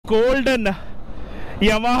golden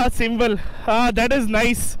Yamaha symbol. That is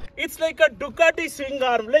nice. It's like a Ducati swing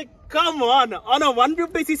arm. Like, come on a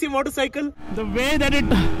 150cc motorcycle. The way that it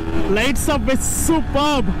lights up is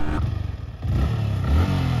superb.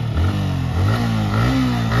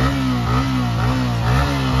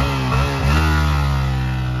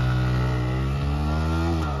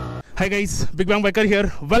 Hi guys, Bigbangbiker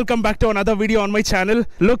here. Welcome back to another video on my channel.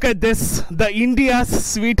 Look at this, the India's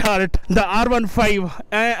sweetheart, the R15,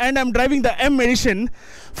 and I'm driving the M edition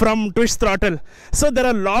from Twist Throttle. So there are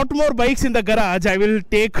a lot more bikes in the garage. I will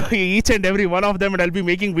take each and every one of them and I'll be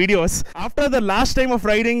making videos. After the last time of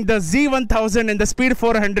riding the Z1000 and the Speed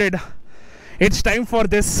 400, it's time for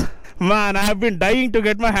this. Man, I have been dying to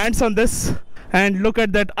get my hands on this. And look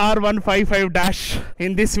at that R15V4 dash.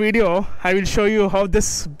 In this video, I will show you how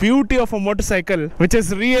this beauty of a motorcycle, which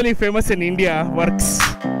is really famous in India, works.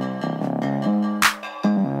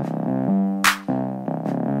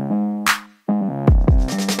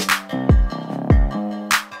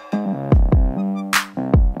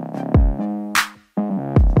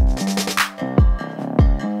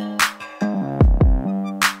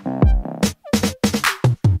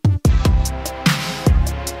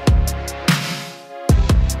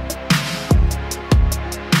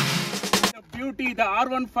 The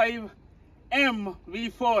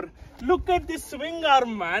R15V4. Look at this swing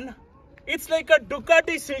arm, man. It's like a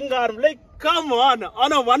Ducati swing arm. Like, come on a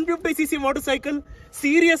 150cc motorcycle.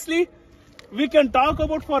 Seriously, we can talk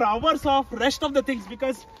about for hours of rest of the things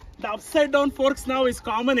because the upside down forks now is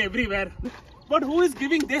common everywhere. But who is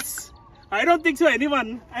giving this? I don't think so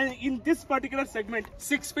anyone. And in this particular segment,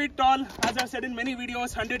 6 feet tall, as I've said in many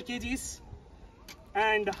videos, 100 kgs.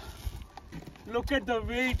 And look at the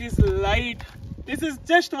way it is light. This is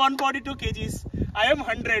just 142 kgs. I am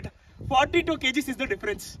 100. 42 kgs is the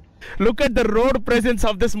difference. Look at the road presence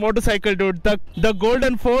of this motorcycle, dude. The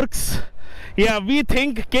golden forks. Yeah, we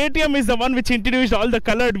think KTM is the one which introduced all the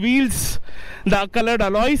colored wheels, the colored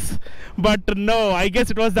alloys. But no, I guess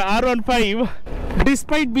it was the R15.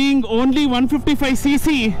 Despite being only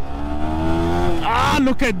 155cc.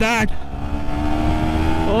 Look at that.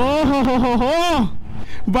 Oh.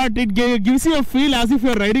 But it gives you a feel as if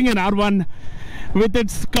you're riding an R1 with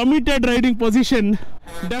its committed riding position.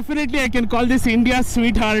 Definitely I can call this India's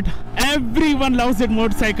sweetheart. Everyone loves that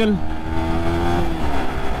motorcycle.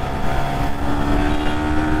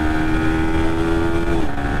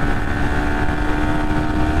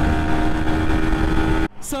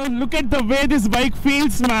 So look at the way this bike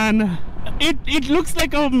feels, man. It looks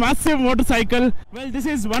like a massive motorcycle. Well, this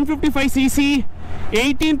is 155cc,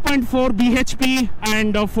 18.4 bhp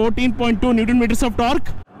and 14.2 Newton meters of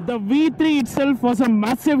torque. The V3 itself was a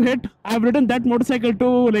massive hit. I've ridden that motorcycle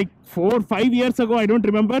too like 4 or 5 years ago, I don't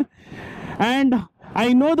remember. And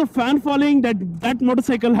I know the fan following that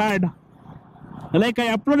motorcycle had. Like, I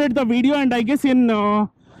uploaded the video and I guess in a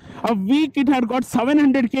week it had got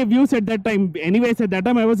 700k views at that time. Anyways, at that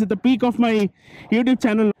time I was at the peak of my YouTube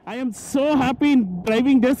channel. I am so happy in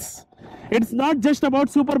driving this. It's not just about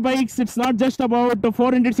super bikes, it's not just about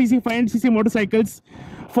 400cc, 500cc motorcycles.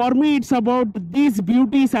 For me, it's about these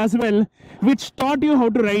beauties as well, which taught you how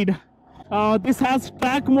to ride. This has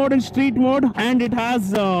track mode and street mode, and it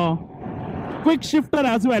has quick shifter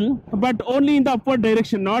as well, but only in the upward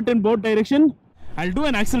direction, not in both direction. I'll do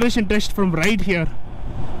an acceleration test from right here.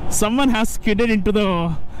 Someone has skidded into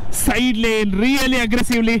the side lane really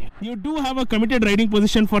aggressively. You do have a committed riding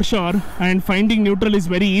position for sure, and finding neutral is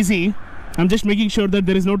very easy. I'm just making sure that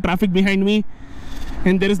there is no traffic behind me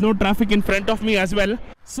and there is no traffic in front of me as well.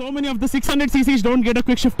 So many of the 600cc's don't get a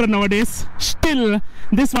quick shifter nowadays. Still,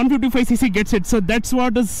 this 155cc gets it. So that's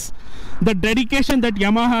what is the dedication that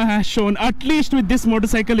Yamaha has shown, at least with this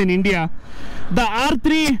motorcycle in India. The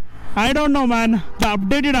R3, I don't know, man. The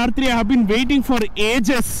updated R3 I have been waiting for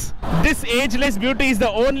ages. This ageless beauty is the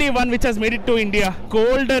only one which has made it to India.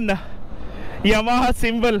 Golden Yamaha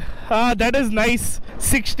symbol. That is nice.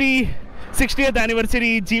 60th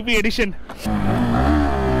anniversary GP edition.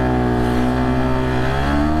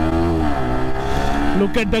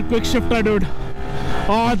 Look at the quick shifter, dude.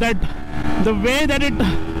 The way that it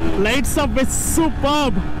lights up is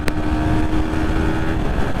superb.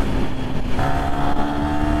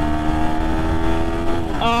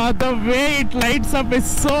 The way it lights up is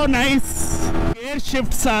so nice. Gear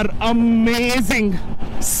shifts are amazing.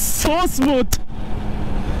 So smooth.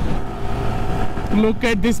 Look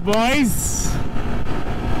at this, boys.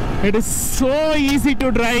 It is so easy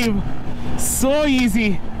to drive. So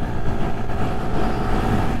easy.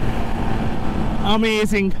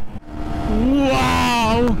 Amazing.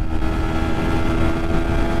 Wow.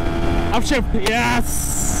 Upshift.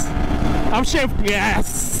 Yes. Upshift,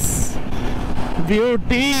 yes.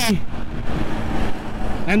 Beauty.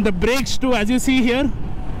 And the brakes too, as you see here.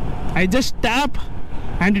 I just tap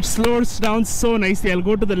and it slows down so nicely. I'll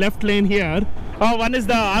go to the left lane here. Oh, one is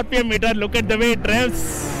the RPM meter. Look at the way it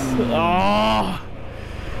revs. Oh,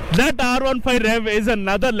 that R15 rev is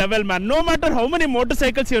another level, man. No matter how many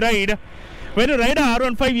motorcycles you ride, when you ride a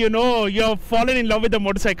R15, you know you're fallen in love with the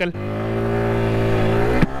motorcycle.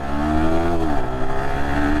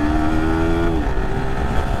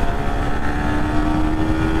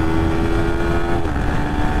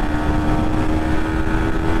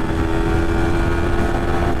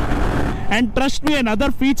 And trust me, another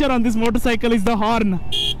feature on this motorcycle is the horn.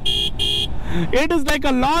 It is like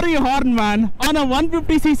a lorry horn, man. On a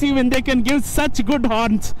 150cc, when they can give such good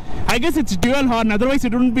horns. I guess it's dual horn, otherwise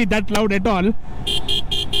it wouldn't be that loud at all.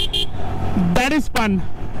 That is fun.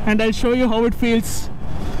 And I'll show you how it feels.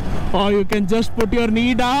 Oh, you can just put your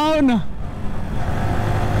knee down.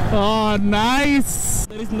 Oh, nice.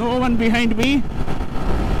 There is no one behind me.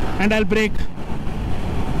 And I'll brake.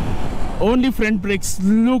 Only front brakes.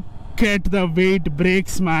 Look at the way it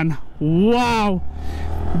brakes, man. Wow.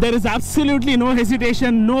 There is absolutely no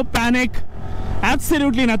hesitation, no panic,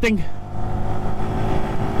 absolutely nothing.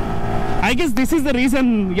 I guess this is the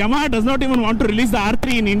reason Yamaha does not even want to release the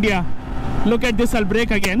R3 in India. Look at this, I'll brake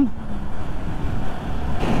again.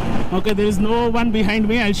 Okay, there is no one behind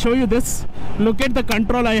me. I'll show you this. Look at the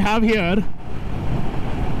control I have here.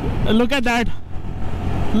 Look at that.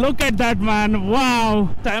 Look at that, man.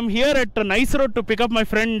 Wow. I'm here at a nice road to pick up my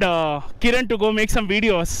friend Kiran to go make some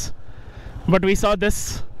videos. But we saw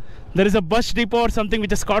this. There is a bus depot or something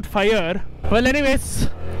which has caught fire. Well, anyways,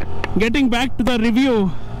 getting back to the review.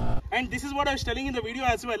 And this is what I was telling in the video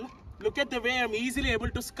as well. Look at the way I'm easily able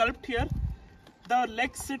to sculpt here. The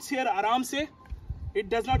leg sits here aram se. It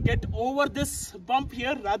does not get over this bump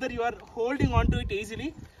here. Rather, you are holding onto it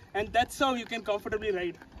easily. And that's how you can comfortably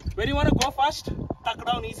ride. When you want to go fast, tuck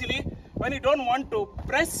down easily. When you don't want to,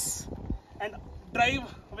 press and drive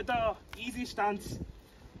with a easy stance.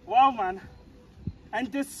 Wow, man.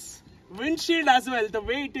 And this windshield as well, the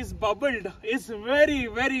way it is bubbled is very,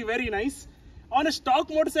 very, very nice. On a stock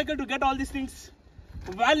motorcycle to get all these things,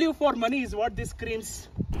 value for money is what this screams.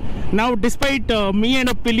 Now, despite me and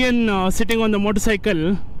a pillion sitting on the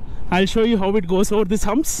motorcycle, I'll show you how it goes over these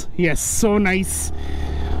humps. Yes, so nice.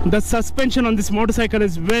 The suspension on this motorcycle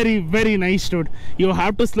is very, very nice, dude. You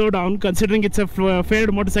have to slow down considering it's a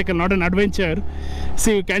fared motorcycle, not an adventure. So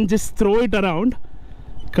you can just throw it around,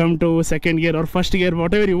 come to second gear or first gear,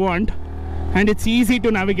 whatever you want. And it's easy to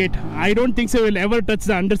navigate. I don't think so will ever touch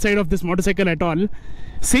the underside of this motorcycle at all.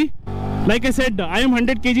 See, like I said, I am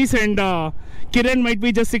 100 kgs and Kiran might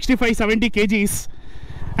be just 65-70 kgs.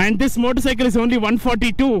 And this motorcycle is only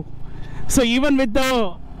 142. So even with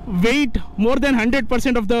the weight more than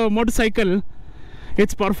 100% of the motorcycle,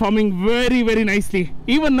 it's performing very, very nicely.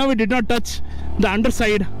 Even now it did not touch the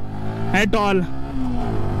underside at all.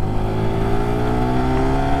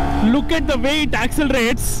 Look at the way it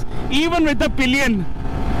accelerates even with the pillion.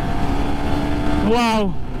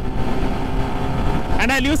 Wow.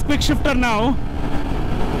 And I'll use quick shifter now.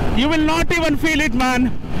 You will not even feel it,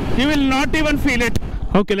 man. You will not even feel it.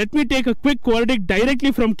 Okay, let me take a quick verdict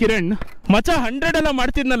directly from Kiran. Macha 100 alla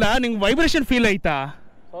martidnalla, ning vibration feel aita?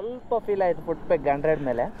 Solpa feel aitu foot peg 100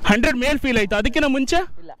 mele. 100 mele feel aita? Adikina munche?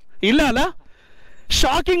 Illa. Illa alla?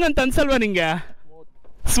 Shocking anta ansalva ninge?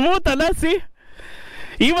 Smooth alla, see?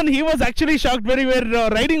 Even he was actually shocked when we were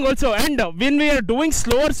riding also. And when we are doing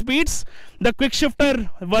slower speeds, the quick shifter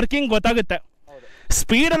working gottagutte.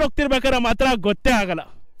 Speed alli hogtirbekare matra gotte agala.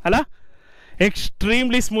 Alla?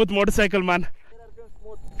 Extremely smooth motorcycle, man.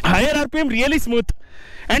 Higher RPM, really smooth.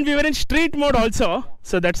 And we were in street mode also,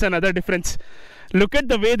 so that's another difference. Look at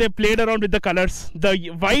the way they played around with the colors. The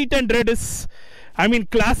white and red is, I mean,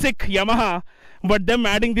 classic Yamaha, but them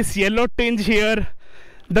adding this yellow tinge here.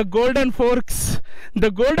 The golden forks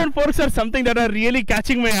are something that are really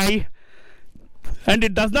catching my eye. And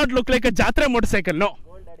it does not look like a Jatra motorcycle, no.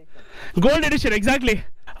 Gold edition, exactly.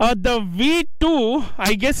 The V2,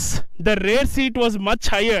 I guess the rear seat was much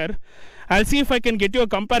higher. I'll see if I can get you a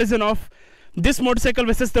comparison of this motorcycle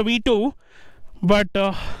versus the V2. But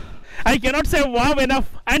I cannot say wow enough.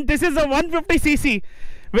 And this is a 150cc.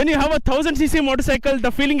 When you have a 1000cc motorcycle,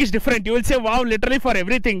 the feeling is different. You will say wow literally for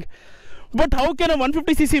everything. But how can a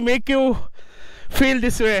 150cc make you feel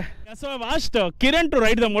this way? Yeah, so I've asked Kiran to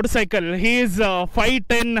ride the motorcycle. He is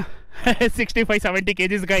 5'10", 65-70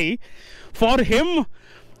 kgs guy. For him,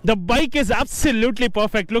 the bike is absolutely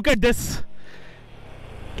perfect. Look at this.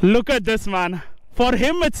 Look at this, man. For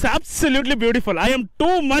him, it's absolutely beautiful. I am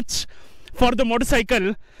too much for the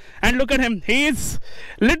motorcycle. And look at him. He is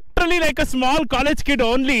literally like a small college kid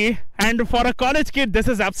only. And for a college kid, this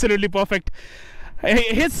is absolutely perfect.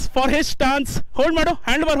 For his stance, hold Mado,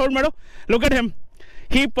 handlebar, hold Mado. Look at him.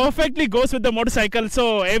 He perfectly goes with the motorcycle.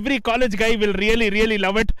 So every college guy will really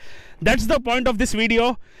love it. That's the point of this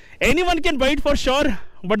video. Anyone can buy it for sure.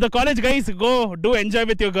 But the college guys, do enjoy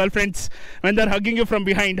with your girlfriends when they're hugging you from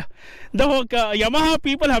behind. The Yamaha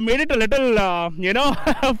people have made it a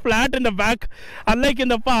little, flat in the back. Unlike in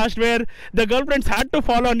the past where the girlfriends had to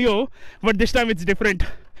fall on you. But this time it's different.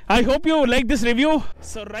 I hope you like this review.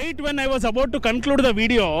 So right when I was about to conclude the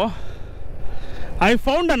video, I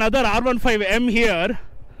found another R15M here.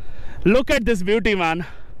 Look at this beauty, man.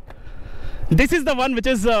 This is the one which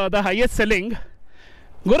is the highest selling.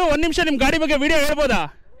 Guru, one nimsha nim gaadi ಬಗ್ಗೆ video ಹೇಳ್ಬೋದಾ?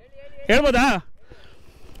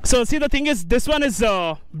 So see, the thing is, this one is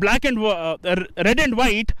black and red and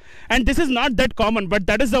white, and this is not that common, but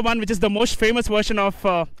that is the one which is the most famous version of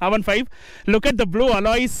R15. Look at the blue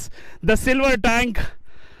alloys, the silver tank.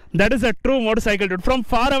 That is a true motorcycle, dude. From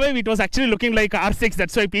far away, it was actually looking like R6.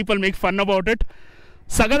 That's why people make fun about it.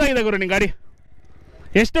 Sagadaಗಿದೆ ಗುರು ನಿನ್ನ ಗಾಡಿ.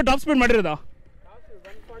 ಎಷ್ಟು top speed ಮಾಡಿರೋದು?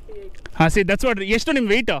 148. See, that's what. ಎಷ್ಟು ನಿಮ್ಮ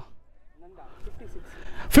weight?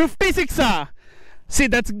 56. See,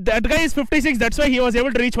 that guy is 56. That's why he was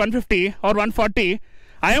able to reach 150 or 140.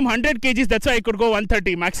 I am 100 kgs. That's why I could go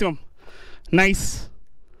 130 maximum. Nice.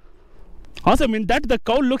 Awesome. In that, the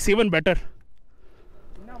cow looks even better.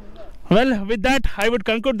 Well, with that, I would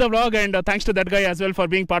conclude the vlog, and thanks to that guy as well for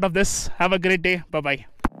being part of this. Have a great day. Bye-bye.